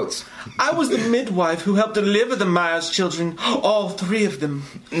Dead. Quotes. I was the midwife who helped deliver the Myers children, all 3 of them.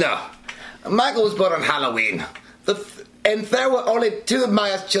 No. Michael was born on Halloween. And there were only 2 of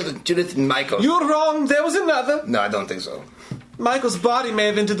Myers children, Judith and Michael. You're wrong. There was another. No, I don't think so. Michael's body may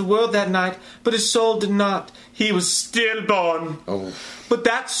have entered the world that night, but his soul did not. He was stillborn. Oh. But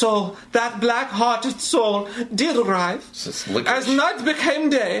that soul, that black-hearted soul, did arrive. As night became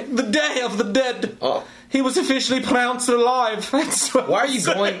day, the Day of the Dead. Oh. He was officially pronounced alive. Why are you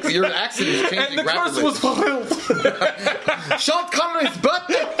going? Your accent is changing and the rapidly. curse was fulfilled. Sean Connery's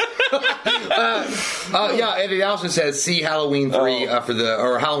birthday. And it also says see Halloween 3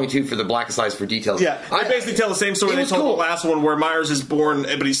 or Halloween 2 for the blackest eyes for details. Yeah, they basically tell the same story they told the last one, where Myers is born,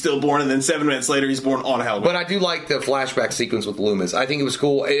 but he's stillborn, and then 7 minutes later he's born on Halloween. But I do like the flashback sequence with Loomis. I think it was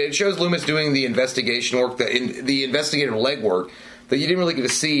cool. It shows Loomis doing the investigation work, the investigative legwork that you didn't really get to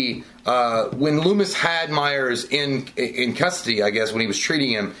see when Loomis had Myers in custody, I guess, when he was treating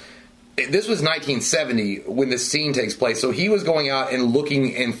him. This was 1970 when this scene takes place, so he was going out and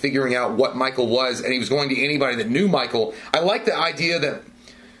looking and figuring out what Michael was, and he was going to anybody that knew Michael. I like the idea that,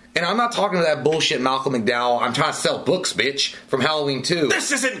 and I'm not talking to that bullshit Malcolm McDowell, I'm trying to sell books, bitch, from Halloween 2.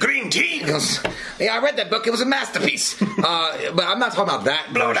 This isn't green tea! He goes, yeah, I read that book, it was a masterpiece. But I'm not talking about that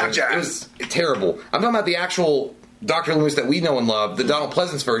version. It was terrible. I'm talking about the actual Dr. Loomis that we know and love, the Donald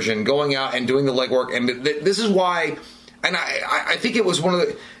Pleasance version, going out and doing the legwork, and this is why, and I think it was one of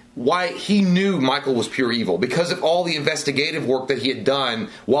the, why he knew Michael was pure evil, because of all the investigative work that he had done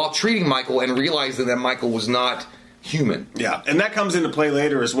while treating Michael and realizing that Michael was not human. Yeah, and that comes into play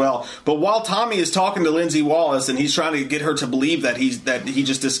later as well. But while Tommy is talking to Lindsay Wallace and he's trying to get her to believe that he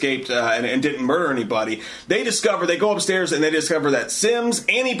just escaped and didn't murder anybody, they go upstairs and they discover that Sims,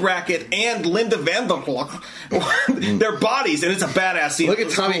 Annie Brackett, and Linda Vanderklok, their bodies, and it's a badass scene. Look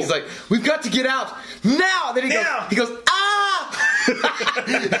at Tommy, cool. He's like, we've got to get out now. Then he goes, ah!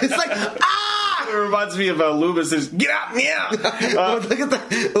 It's like, ah! It reminds me of Loomis' get out now. Look at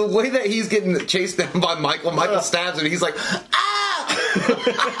the way that he's getting chased down by Michael. Michael stabs him. He's like, ah!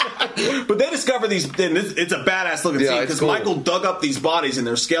 But they discover these, and it's a badass looking scene because cool. Michael dug up these bodies and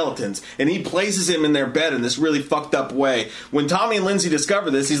their skeletons, and he places him in their bed in this really fucked up way. When Tommy and Lindsay discover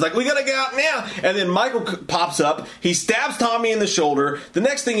this, he's like, we gotta get out now. And then Michael pops up, he stabs Tommy in the shoulder. The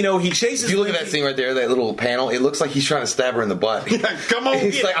next thing you know, he chases. If you look at that scene right there, that little panel, it looks like he's trying to stab her in the butt. Yeah, come on,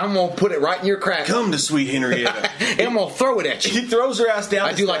 he's like, I'm gonna put it right in your crack. Come to sweet Henrietta. And I'm gonna throw it at you. He throws her ass down.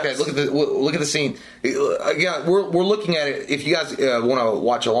 I do like that. Look at the scene. Yeah, we're looking at it. If you guys want to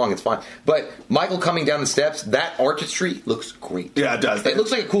watch along, it's fine. But Michael coming down the steps, that artistry looks great. Yeah, it does. It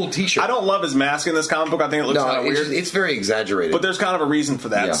looks like a cool T-shirt. I don't love his mask in this comic book. I think it looks kind of weird. It's very exaggerated. But there's kind of a reason for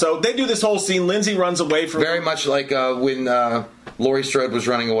that. Yeah. So they do this whole scene. Lindsay runs away from very much like when Laurie Strode was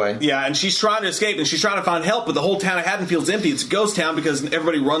running away. Yeah, and she's trying to escape, and she's trying to find help, but the whole town of Haddonfield's empty. It's a ghost town because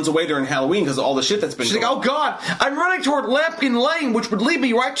everybody runs away during Halloween because of all the shit that's been She's going like, on. oh God, I'm running toward Lampkin Lane, which would lead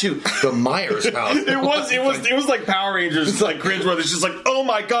me right to the Myers house. It was like Power Rangers. It's like cringe where it's just like, oh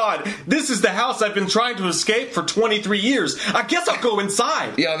my God, this is the house I've been trying to escape for 23 years. I guess I'll go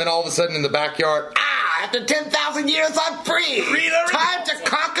inside. Yeah, and then all of a sudden in the backyard, after 10,000 years, I'm free. Time to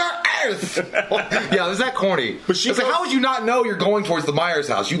conquer Earth. Yeah, is that corny? But she it's like, how would you not know you're going towards the Myers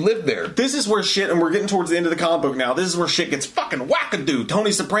house? You live there. This is where shit, and we're getting towards the end of the comic book now, this is where shit gets fucking wackadoo,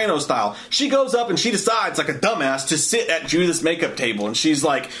 Tony Soprano style. She goes up and she decides, like a dumbass, to sit at Judith's makeup table, and she's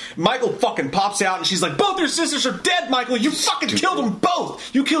like, Michael fucking pops out, and she's like, both your sisters are dead, Michael. You fucking killed them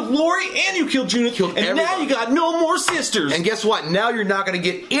both. You killed Lori and you killed Judith, and everybody. Now you got no more sisters. And guess what? Now you're not going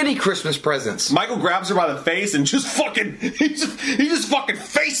to get any Christmas presents. Michael grabs her by the face and just fucking, he just fucking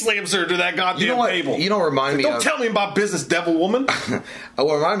face slams her to that goddamn table. You know what remind me Don't of? tell me about business, devil woman.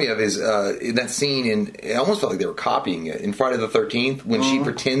 What reminded me of is in that scene, and it almost felt like they were copying it, in Friday the 13th, when she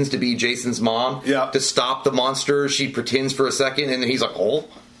pretends to be Jason's mom to stop the monster. She pretends for a second, and then he's like, oh,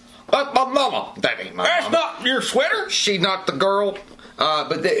 that's my mama. That ain't my That's mama. not your sweater? She not the girl.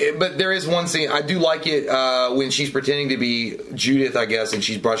 But there is one scene I do like it when she's pretending to be Judith, I guess, and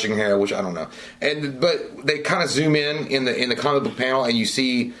she's brushing her hair, which I don't know. But they kind of zoom in the comic book panel, and you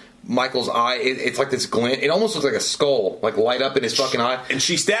see Michael's eye. It's like this glint. It almost looks like a skull, like light up in his fucking eye. And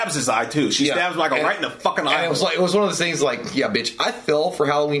she stabs his eye too. She stabs Michael right in the fucking eye. And it was one of those things like, yeah, bitch, I fell for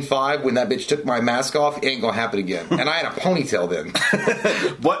Halloween 5 when that bitch took my mask off. It ain't gonna happen again. And I had a ponytail then.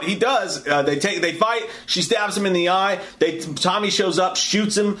 What he does, they fight. She stabs him in the eye. Tommy shows up,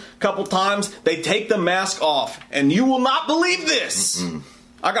 shoots him a couple times. They take the mask off, and you will not believe this. Mm-mm.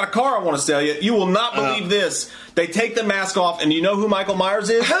 I got a car I want to sell you. You will not believe this. They take the mask off, and you know who Michael Myers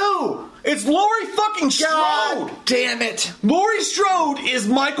is? Who? It's Laurie fucking Strode. God damn it. Laurie Strode is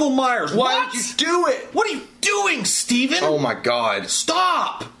Michael Myers. Why did you do it? What are you doing, Steven? Oh my God.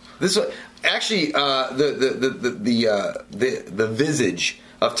 Stop. This actually the visage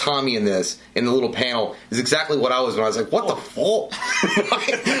of Tommy in the little panel is exactly what I was when I was like, what the fuck?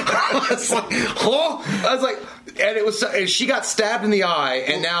 I was like, and it was, and she got stabbed in the eye,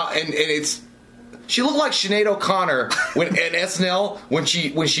 and now, and it's, she looked like Sinead O'Connor at SNL when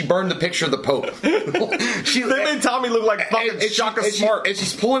she burned the picture of the Pope. They made Tommy look like fucking Shaka Smart. And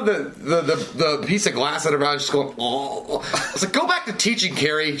she's pulling the piece of glass out of her eye, and she's going, oh. I was like, go back to teaching,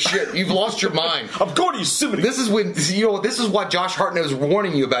 Carrie. Shit, you've lost your mind. I'm going to Yosemite. This is this is what Josh Hartnett was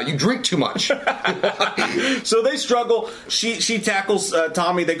warning you about. You drink too much. So they struggle. She tackles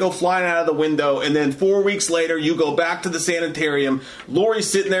Tommy. They go flying out of the window, and then 4 weeks later, you go back to the sanitarium. Laurie's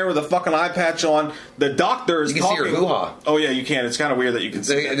sitting there with a fucking eye patch on. The doctor is talking. You can see her hoo-ha. Oh yeah, you can. It's kind of weird that you can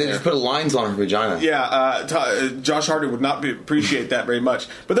see. They just put lines on her vagina. Yeah, Josh Hartnett would not appreciate that very much.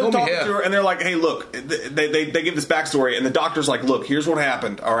 But they're talking to her, and they're like, "Hey, look." They give this backstory, and the doctor's like, "Look, here's what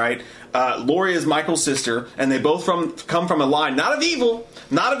happened. All right, Laurie is Michael's sister, and they both come from a line not of evil,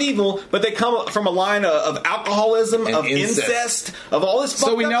 but they come from a line of alcoholism, and of incest, of all this.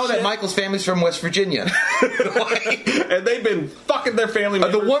 So we know shit. that Michael's family's from West Virginia, and they've been fucking their family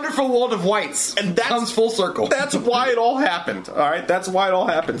members. The wonderful world of whites, and that comes full circle. That's why it all happened. All right, that's why it all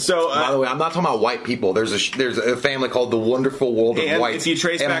happened. So, by the way, I'm not talking about white people. There's a family called the Wonderful World of Whites. If you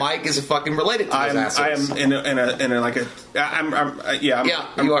trace back, Mike is fucking related to those assholes. I am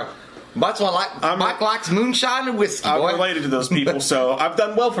you are. That's why Mike likes moonshine and whiskey. I'm boy. related to those people, so I've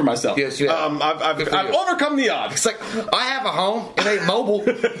done well for myself. Yes, you have. I've overcome the odds. It's like, I have a home. It ain't mobile.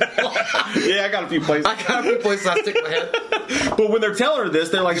 Yeah, I got a few places. I stick my head. But when they're telling her this,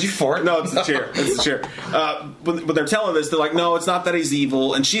 they're like, "Did you fart?" No, it's the chair. It's the chair. When they're telling her this, they're like, "No, it's not that he's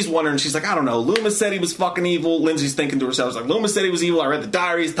evil." And she's wondering. She's like, "I don't know. Loomis said he was fucking evil." Lindsay's thinking to herself, like, "Loomis said he was evil. I read the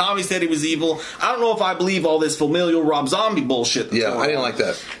diaries. Tommy said he was evil. I don't know if I believe all this familial Rob Zombie bullshit." Yeah, I didn't like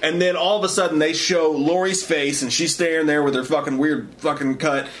that. And then all of a sudden, they show Laurie's face, and she's staring there with her fucking weird fucking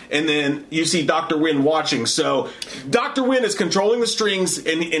cut, and then you see Dr. Wynn watching. So Dr. Wynn is controlling the strings,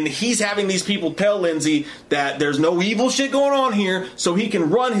 and he's having these people tell Lindsay that there's no evil shit going on here, so he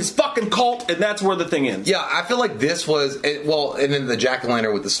can run his fucking cult, and that's where the thing ends. Yeah, I feel like this was, and then the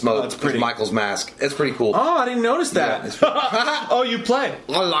jack-o'-lantern with the smoke, that's pretty. with Michael's mask. It's pretty cool. Oh, I didn't notice that. Yeah, oh, you play.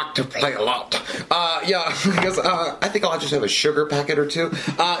 I like to play a lot. Yeah, because I think I'll just have a sugar packet or two.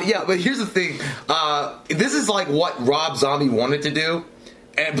 Yeah, but here's the thing. This is like what Rob Zombie wanted to do,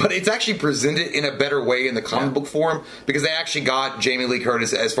 but it's actually presented in a better way in the comic book form, because they actually got Jamie Lee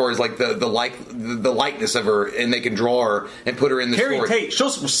Curtis as far as like the likeness of her, and they can draw her and put her in the Carrie story. Tate, show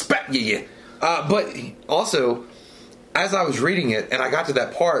some respect. Yeah. But also, as I was reading it and I got to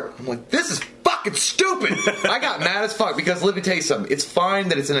that part, I'm like, this is fucking fucking stupid. I got mad as fuck because let me tell you something. It's fine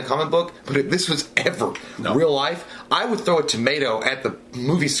that it's in a comic book, but if this was ever real life, I would throw a tomato at the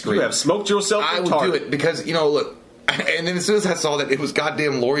movie screen. You have smoked yourself. I would do it because, look. And then as soon as I saw that it was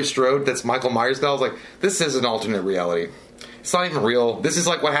goddamn Laurie Strode, that's Michael Myers, I was like, this is an alternate reality. It's not even real. This is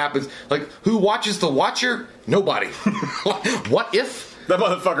like what happens. Like, who watches The Watcher? Nobody. What if? That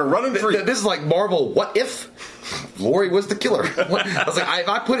motherfucker running free. This is like Marvel. What if Laurie was the killer? I was like, if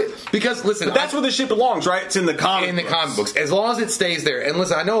I put it, because listen, but that's where this shit belongs, right? It's in the comic. In the comic books, as long as it stays there. And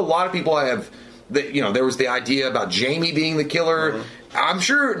listen, I know a lot of people have. There was the idea about Jamie being the killer. Mm-hmm. I'm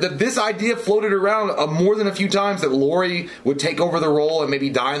sure that this idea floated around more than a few times that Laurie would take over the role and maybe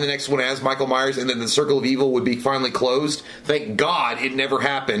die in the next one as Michael Myers, and then the Circle of Evil would be finally closed. Thank God it never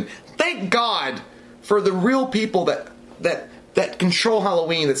happened. Thank God for the real people that control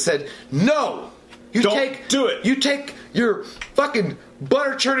Halloween that said, no, don't do it. You take your fucking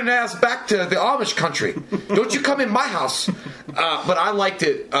butter churning ass back to the Amish country. Don't you come in my house. But I liked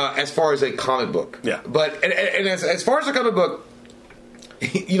it as far as a comic book. Yeah. But and as far as a comic book,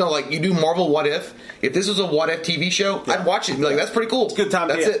 like you do Marvel What If. If this was a What If TV show, I'd watch it and be like, that's pretty cool. It's a good time.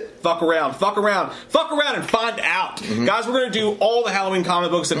 That's it. Fuck around and find out. Mm-hmm. Guys, we're going to do all the Halloween comic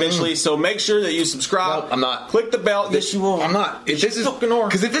books eventually, so make sure that you subscribe. No, I'm not. Click the bell. Yes, you will. I'm not. Because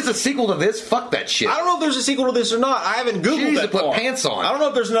if it's a sequel to this, fuck that shit. I don't know if there's a sequel to this or not. I haven't Googled she needs that to put far. pants on. I don't know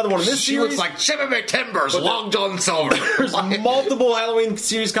if there's another one in this she series. Looks like Shiver Timbers, Long John Silver. There's multiple Halloween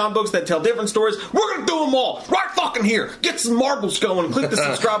series comic books that tell different stories. We're going to do them all right fucking here. Get some marbles going. Click the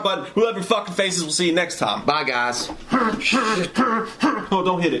subscribe button. We love your fucking faces. We'll see you next time. Bye, guys. Oh,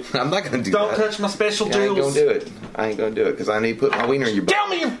 don't hit it. I'm not going to do Don't that. touch my special I ain't jewels. going to do it. I ain't going to do it because I need to put my wiener in your butt. Tell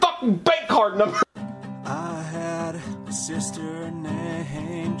me your fucking bank card number. I had a sister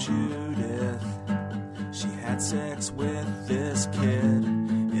named Judith. She had sex with this kid.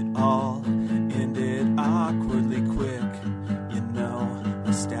 It all ended awkwardly quick.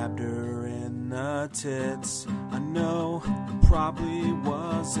 I stabbed her in the tits. I know it probably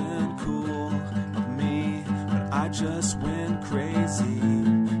wasn't cool of me, but I just went crazy.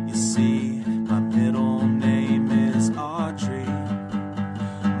 You see, my middle name is Audrey.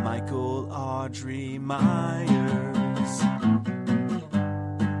 Michael Audrey Myers.